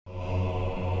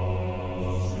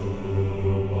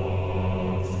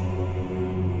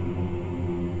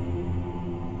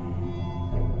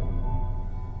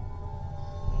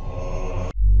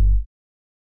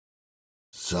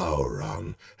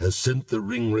Sauron has sent the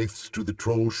ringwraiths to the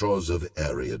Trollshaws of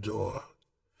Eriador.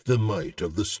 The might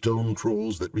of the stone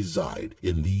trolls that reside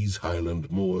in these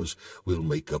highland moors will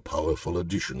make a powerful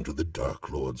addition to the Dark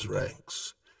Lord's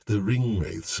ranks. The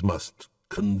ringwraiths must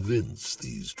convince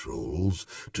these trolls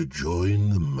to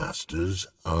join the Master's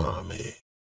army.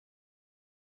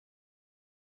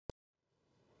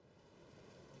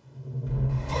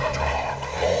 The Dark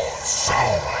Lord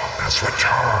Sauron has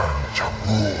returned to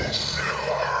rule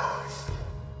Middle-earth.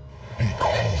 He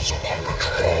calls upon the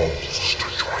trolls to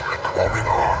join the growing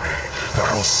army that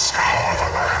will scour the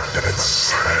land and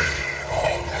enslay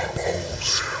all who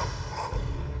oppose him.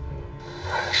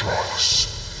 The choice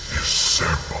is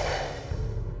simple.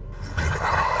 You can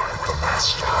ally with the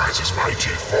Master and his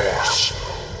mighty force,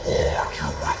 or you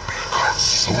will be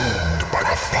consumed by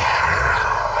the fire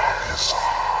of his eye.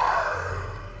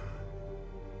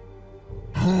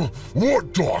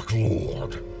 What Dark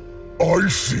Lord? I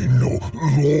see no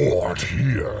Lord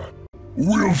here.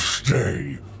 We'll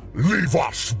stay. Leave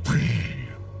us be.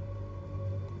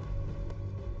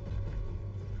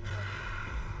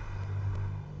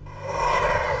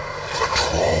 The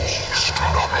trolls do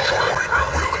not join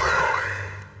willingly.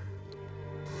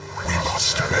 We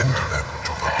must bend them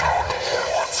to the Dark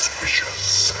Lord's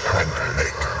wishes and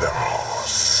make them our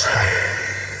slaves.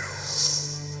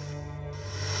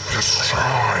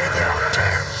 Destroy their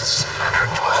dens and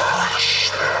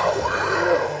crush their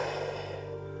will.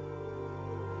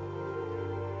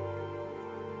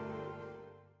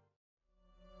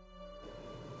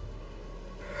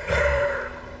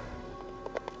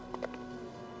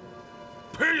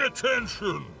 Pay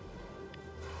attention!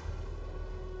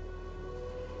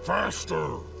 Faster!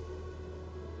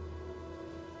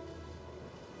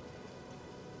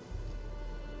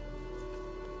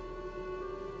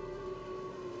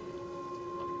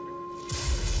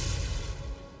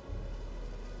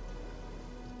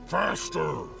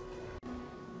 Faster!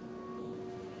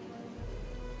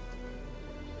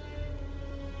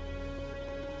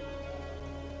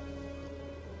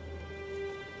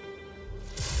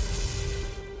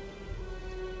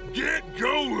 Get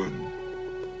going!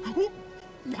 Oh,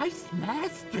 nice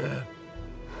master!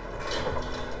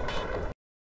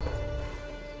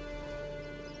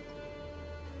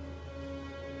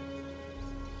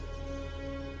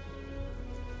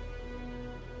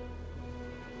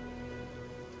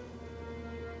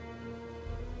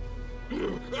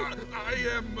 I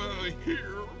am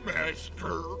here,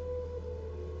 Master.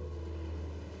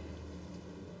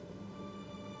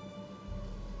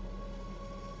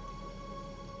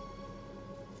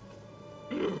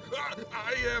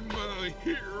 I am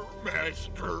here,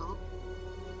 Master.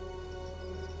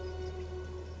 I am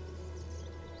here,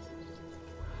 Master.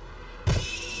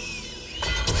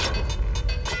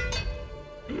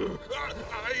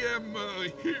 I am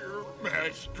here,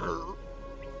 Master.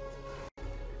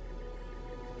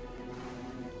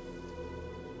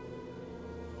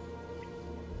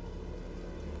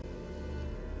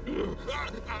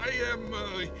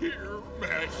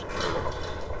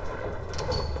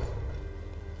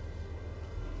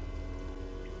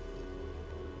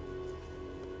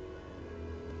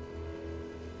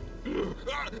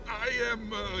 I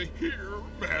am here,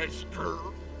 Master.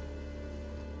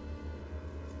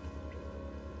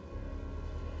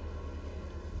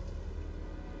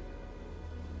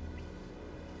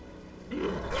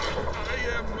 I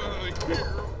am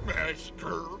here,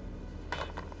 Master.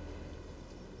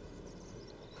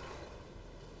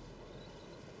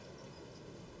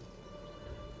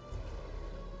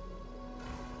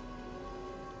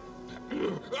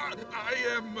 I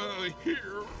am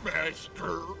here,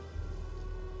 Master.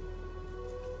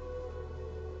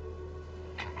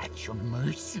 At your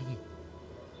mercy.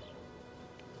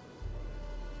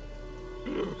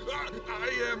 I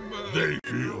am They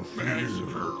feel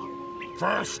Master.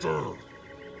 Faster!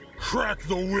 Crack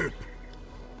the whip!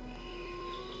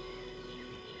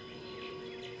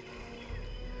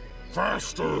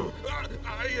 Faster!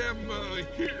 I am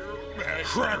here, Master.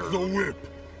 Crack the whip!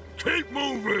 Keep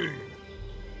moving!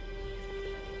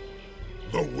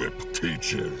 The whip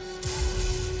teaches.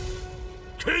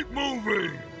 Keep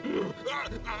moving!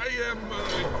 I am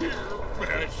here,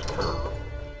 Master.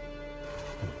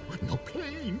 No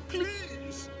pain,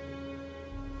 please.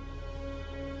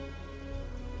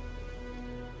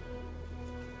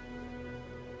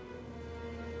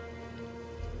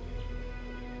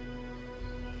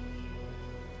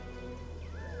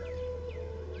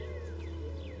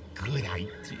 Good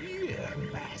idea,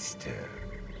 Master.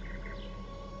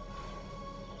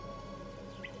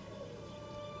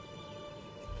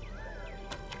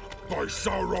 By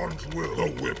Sauron's will, the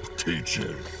whip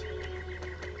teaches.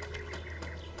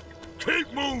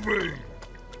 Keep moving!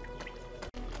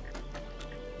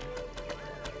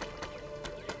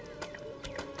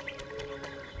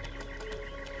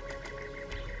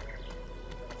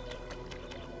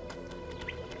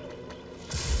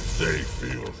 They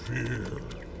feel fear.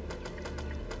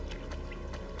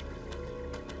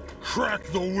 Crack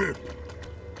the whip!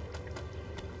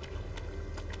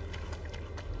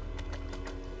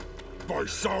 By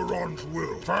Sauron's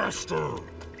will, faster!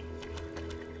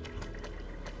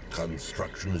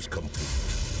 Construction is complete.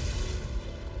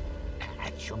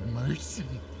 At your mercy.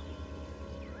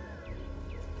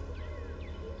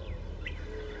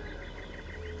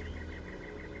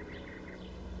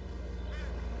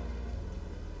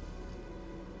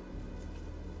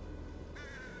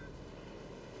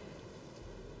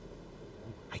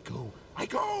 I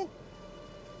go!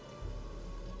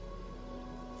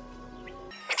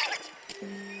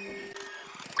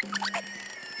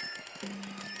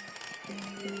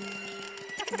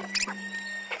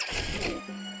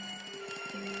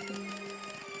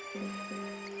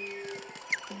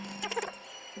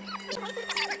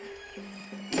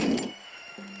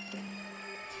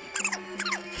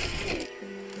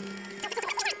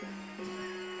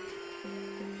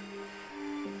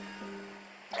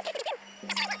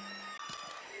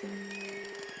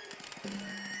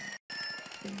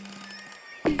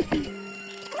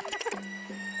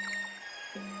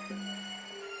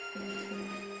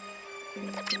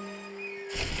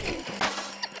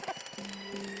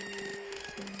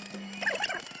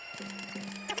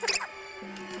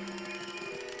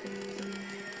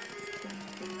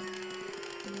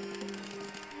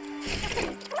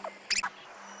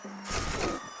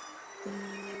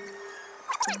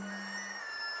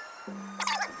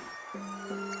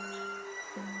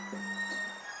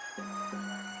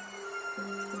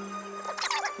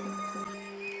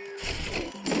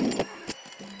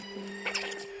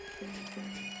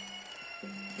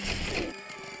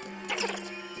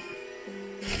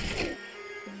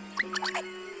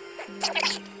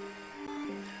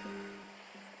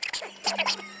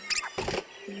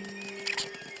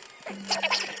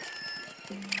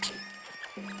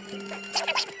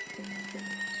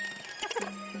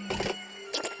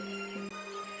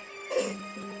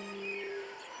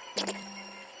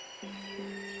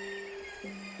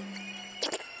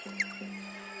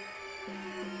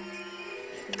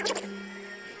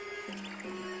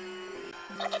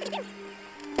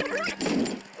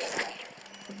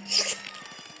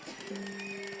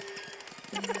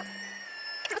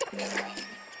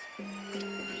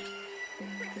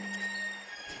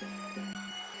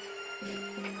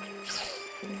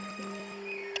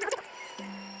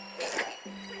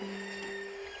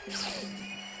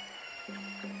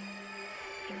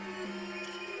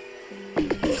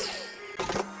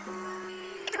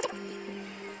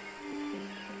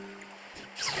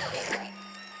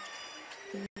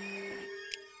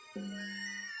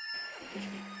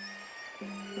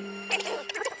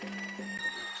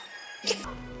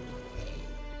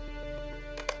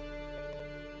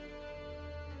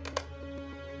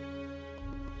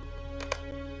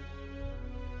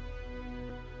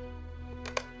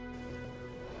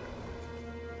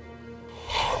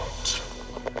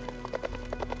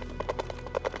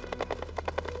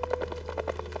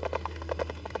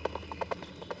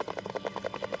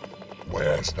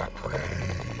 Where's the prey?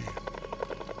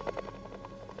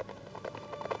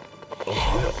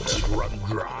 Let's run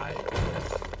dry.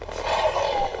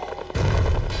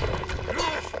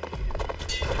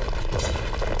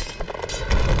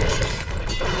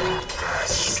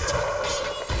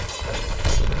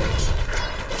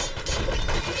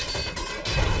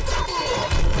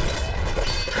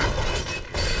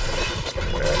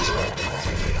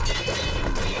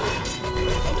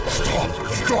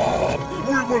 Stop!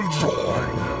 We will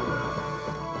join!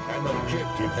 An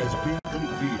objective has been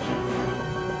completed.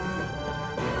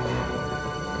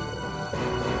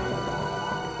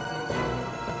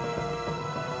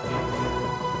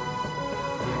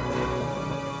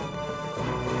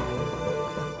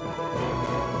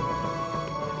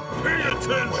 Pay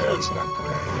attention! Where's the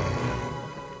prey?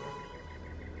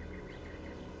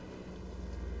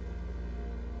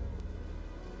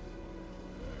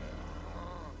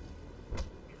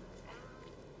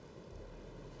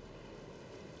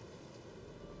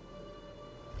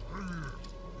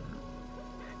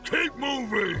 Keep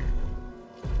moving!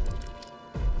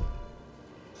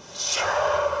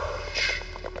 Search.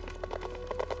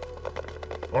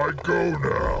 I go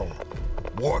now.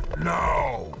 What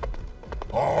now?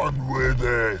 On with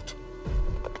it.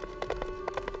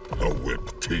 The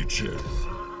whip teaches.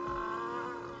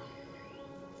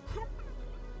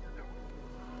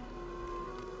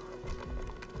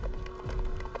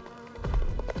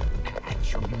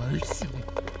 Show mercy.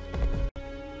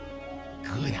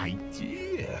 Good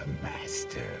idea,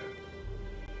 Master.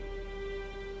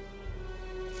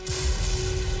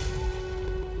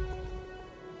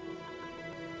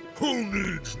 Who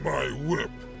needs my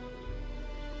whip?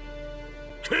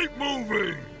 Keep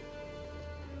moving!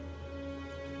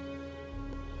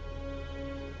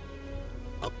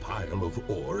 A pile of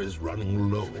ore is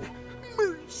running low.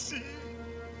 Mercy!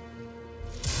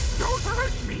 Don't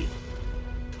hurt me!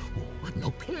 Oh,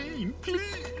 no pain,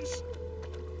 please!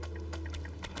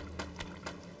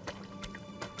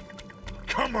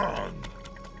 Come on!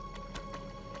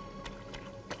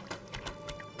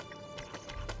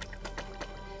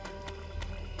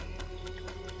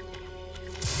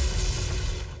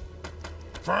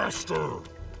 Faster!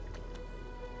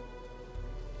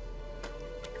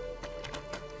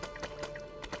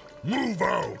 Move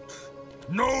out!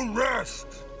 No rest!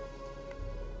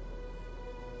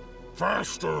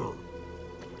 Faster!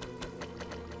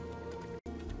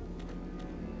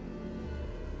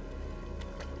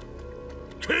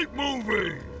 Keep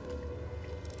moving!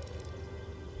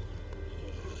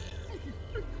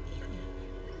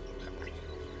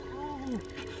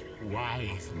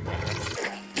 Wise Master.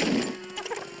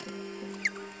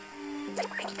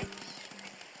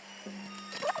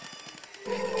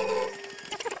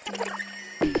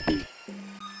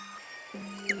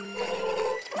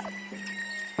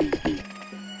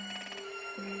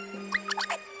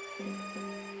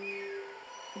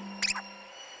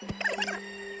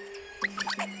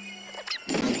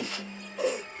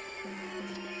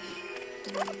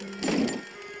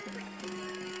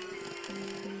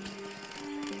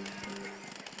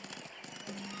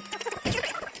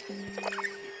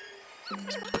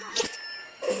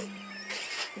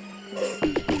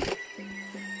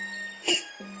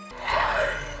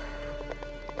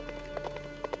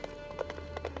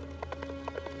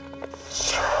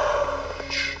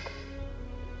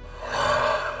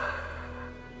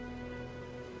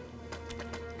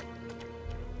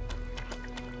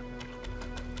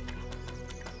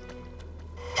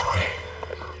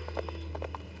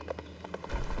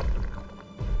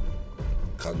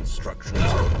 Construction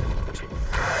complete.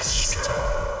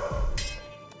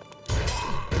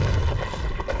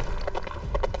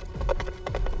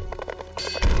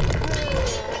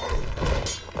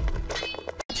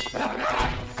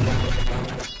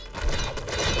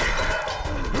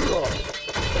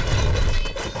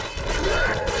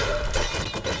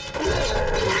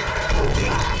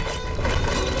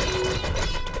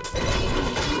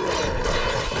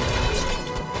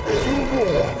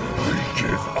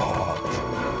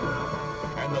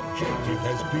 An objective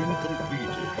has been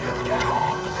completed.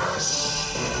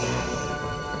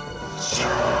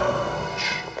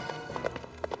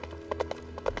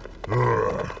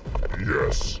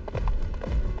 Yes.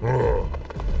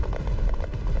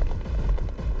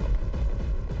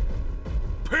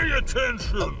 Pay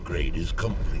attention! Upgrade is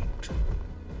complete.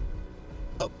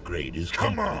 Upgrade is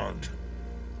Come complete. on!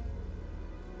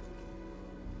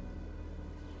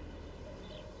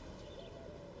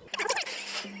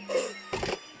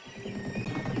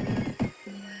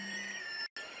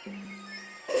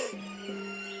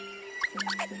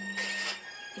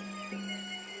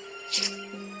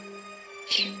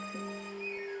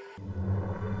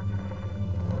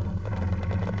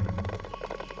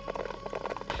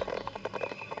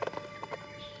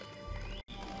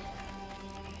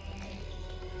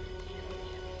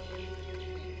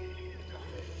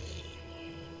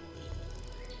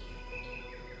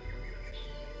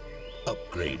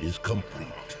 Upgrade is complete.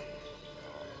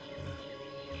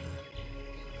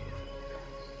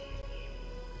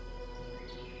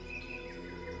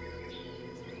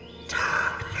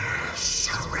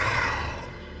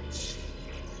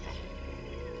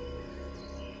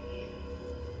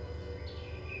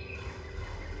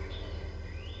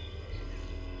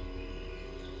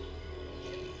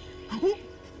 Oh,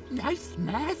 nice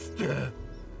Master.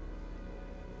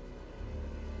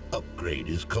 Upgrade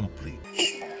is complete.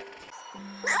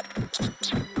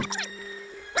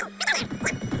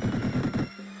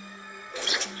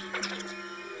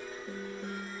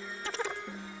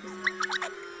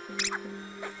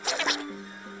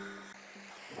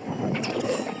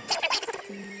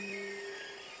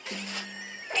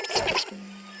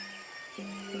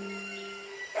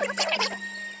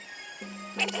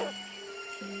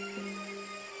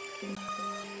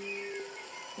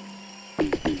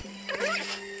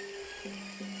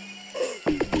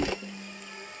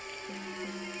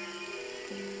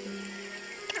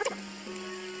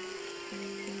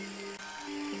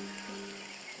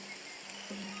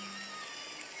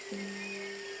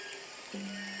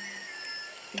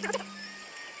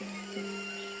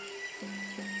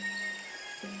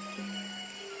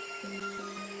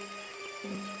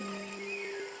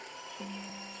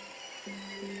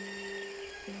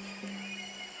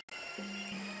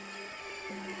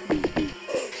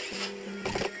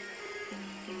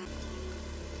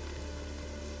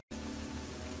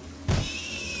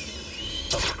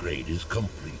 Upgrade is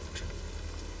complete.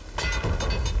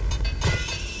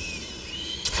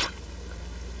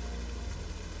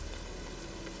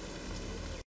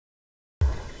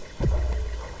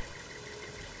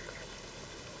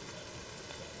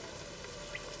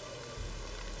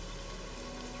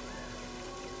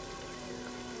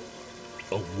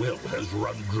 A well has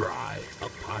run dry. A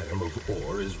pile of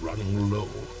ore is running low.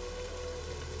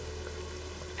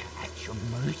 At your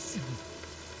mercy.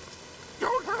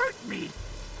 Don't hurt me.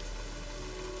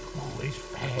 Go as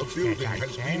fast A building as I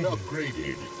has can. been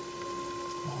upgraded.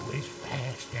 Go as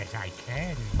fast as I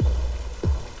can.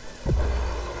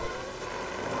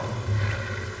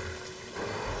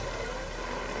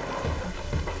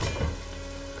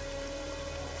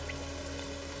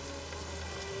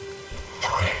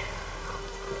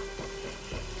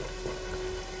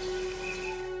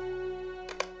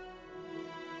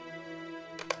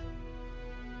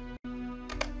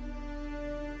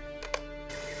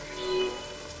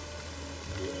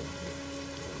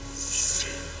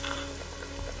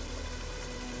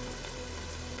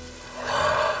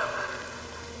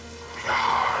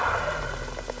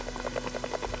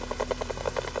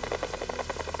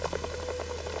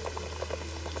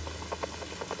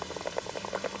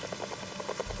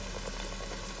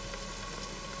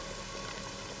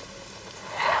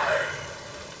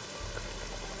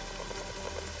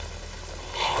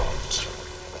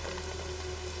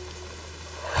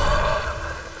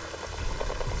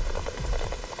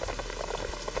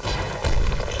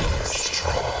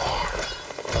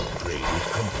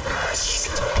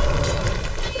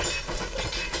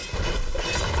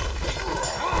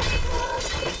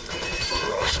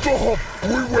 Stop!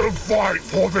 We will fight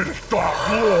for this Dark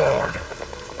Lord!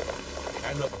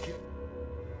 An objective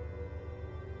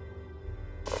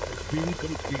has been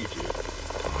completed.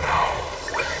 Now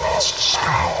we must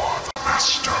scour the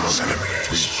Master's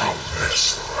enemies from this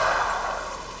land.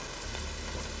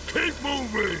 Keep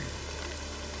moving!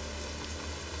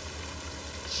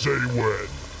 Say when.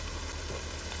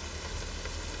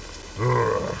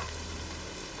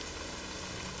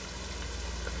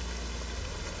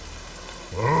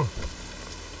 Huh?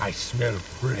 I smell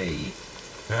prey.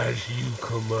 As you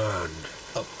command.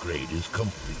 Upgrade is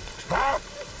complete.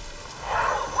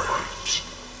 Wait.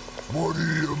 What do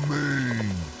you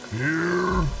mean?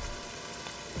 Here?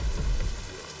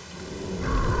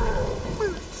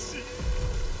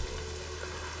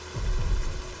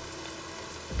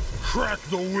 Crack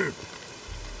the whip!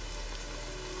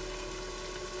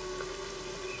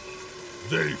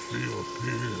 They feel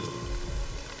fear.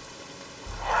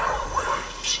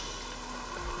 Wait.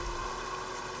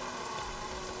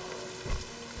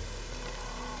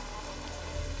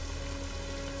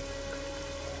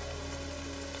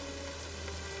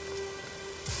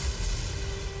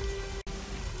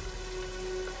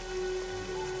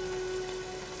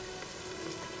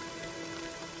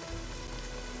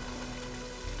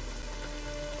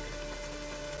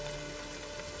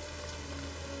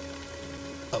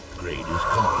 Upgrade is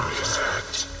complete. Is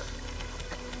it?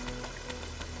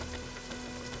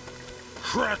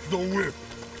 Crack the whip!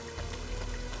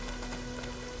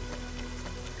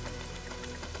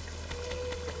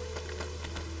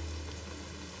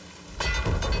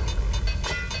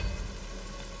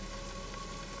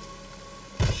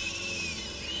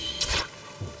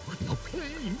 No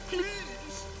pain,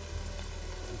 please.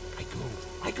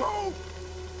 I go.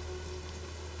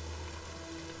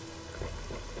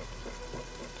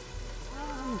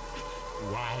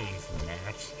 Wise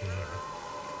master.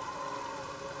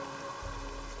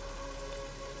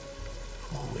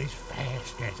 Go as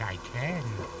fast as I can.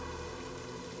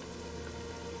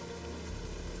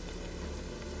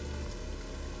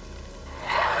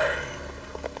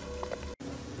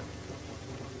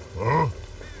 Huh?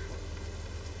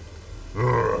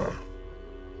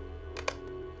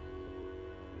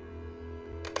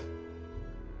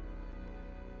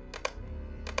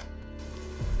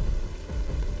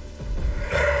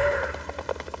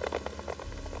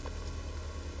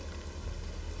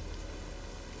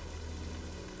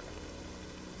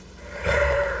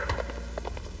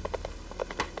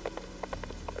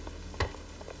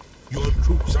 Your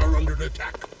troops are under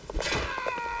attack.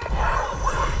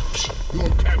 Wait. Your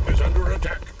camp is under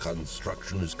attack.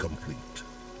 Construction is complete.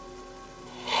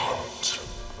 Halt.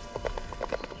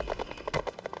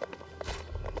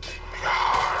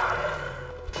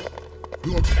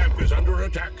 Your camp is under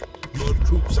attack. Your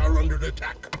troops are under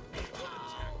attack.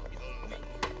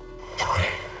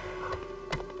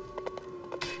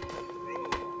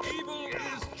 Evil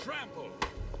is trampled.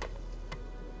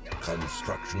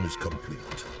 Construction is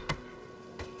complete.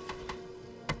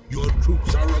 Your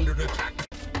troops are under attack.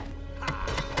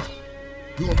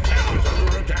 Your camp is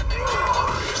under attack.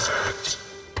 Is it?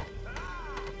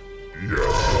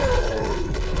 Yes.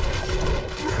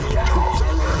 Your troops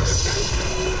are under attack.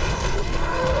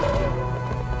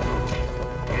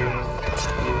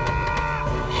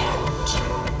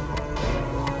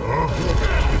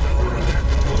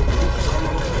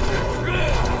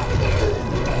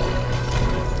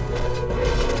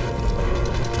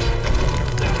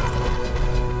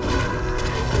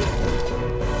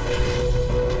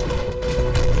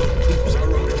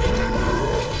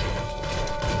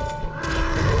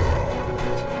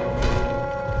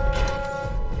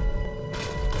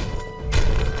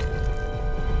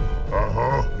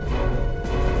 Uh-huh.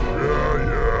 Yeah,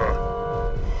 yeah.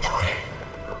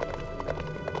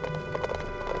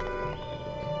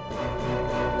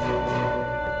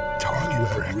 You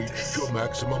have reached your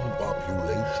maximum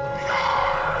population.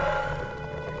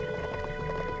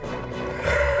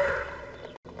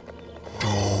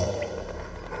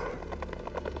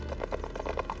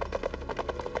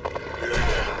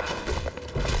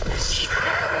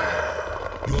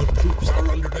 Your troops are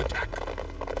under attack.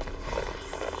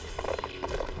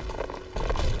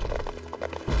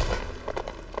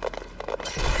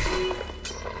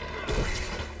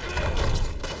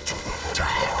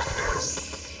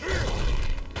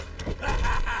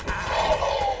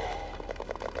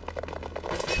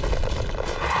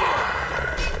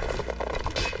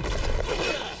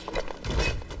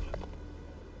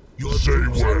 Your Say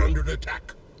troops are when. under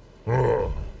attack. Huh?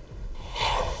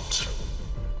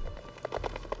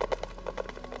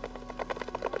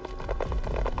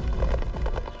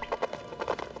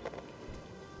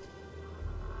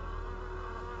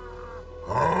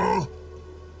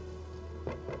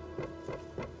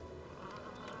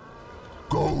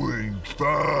 Going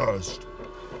fast.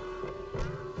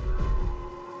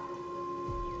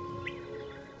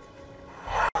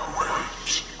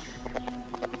 Wait.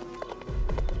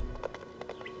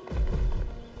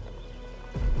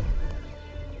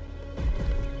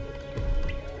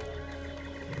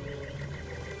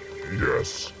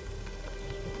 Yes.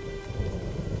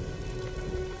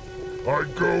 I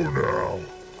go now.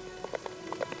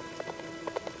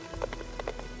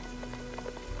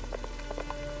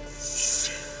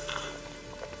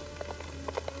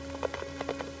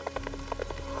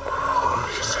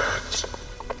 Is it?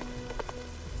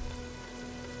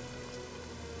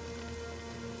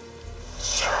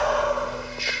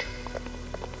 Search.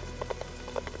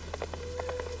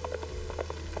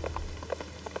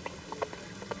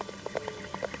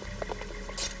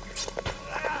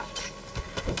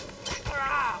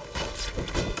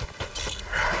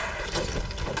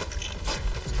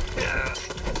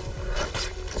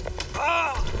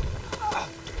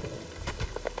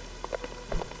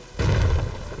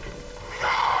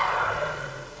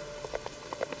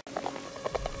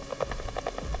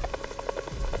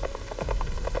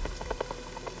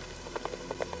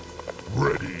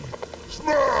 Ready.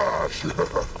 Smash!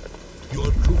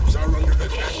 Your troops are under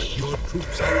attack. Your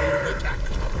troops are under attack.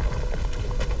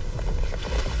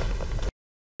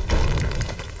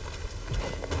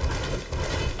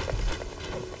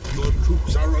 Your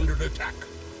troops are under attack.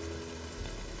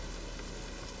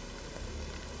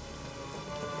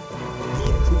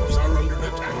 Your troops are under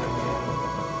attack.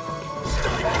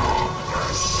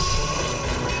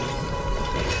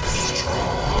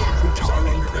 Your troops are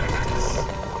under attack.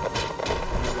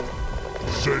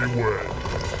 Say when.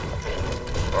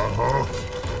 Uh-huh.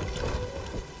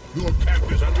 Your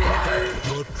camp is under attack.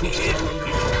 Your troops are under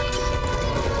attack.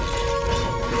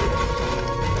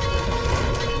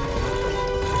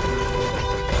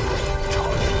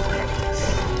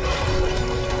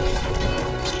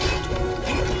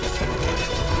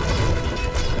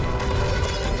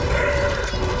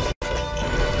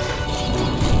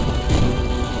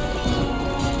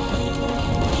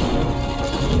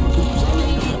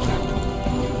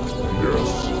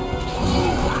 Yes.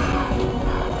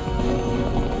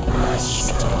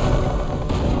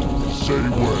 Say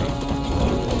when.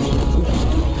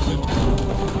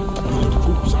 Your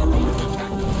troops are under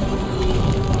attack.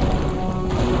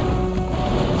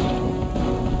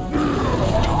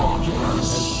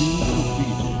 Has been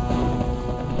defeated.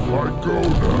 I go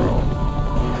now.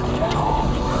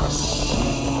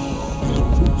 Your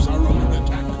troops are under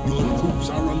attack. Your troops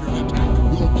are under attack.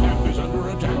 Your camp is under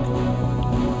attack.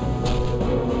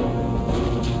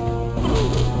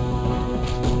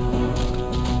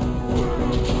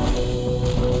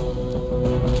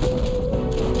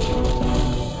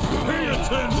 Pay Your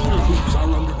attention! troops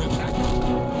are under attack.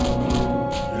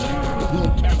 Your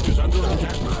camp is under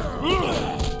attack.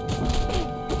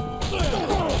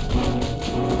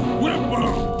 Whip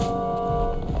 'em!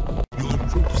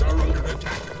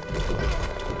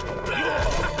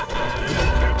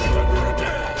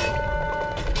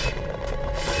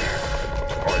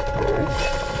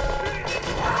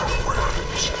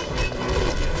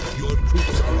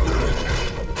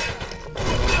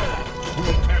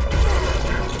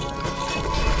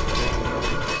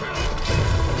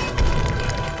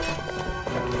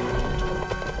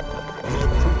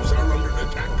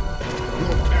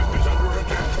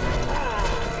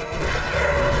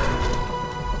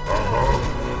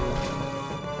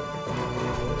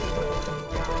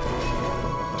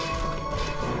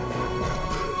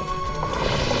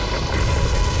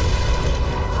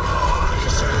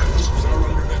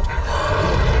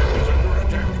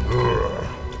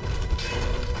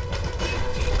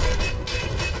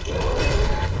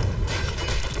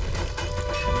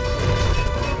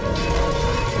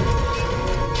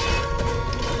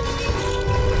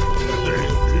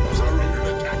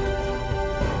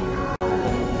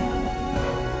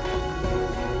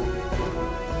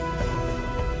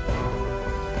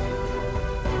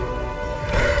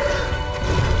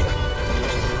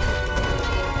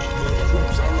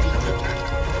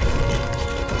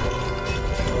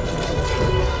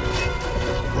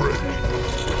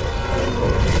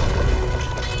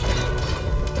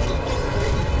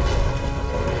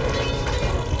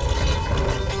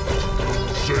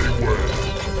 You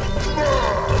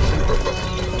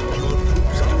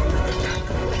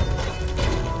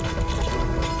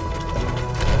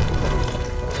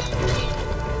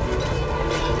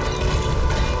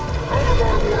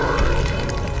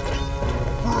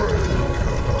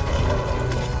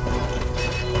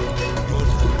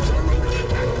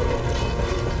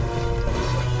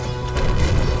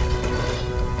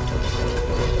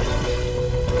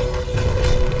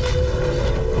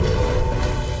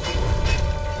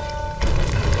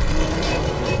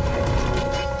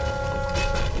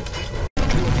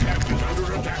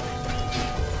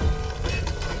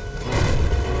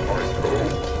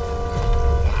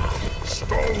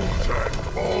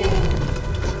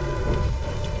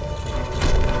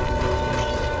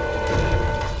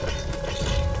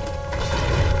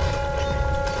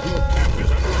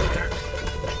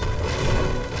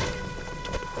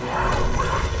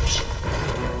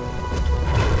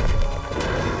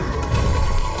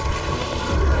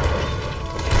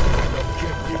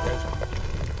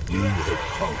have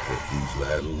conquered these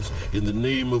lands in the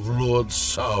name of Lord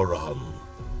Sauron.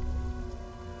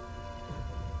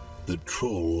 The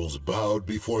trolls bowed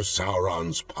before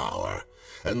Sauron's power,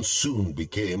 and soon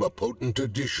became a potent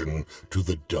addition to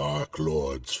the Dark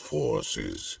Lord's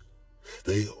forces.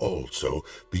 They also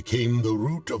became the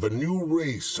root of a new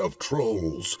race of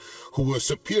trolls who were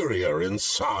superior in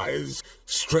size,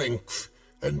 strength,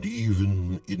 and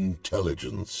even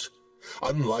intelligence.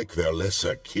 Unlike their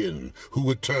lesser kin, who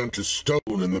would turn to stone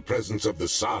in the presence of the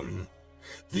sun,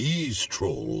 these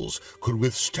trolls could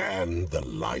withstand the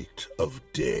light of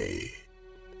day.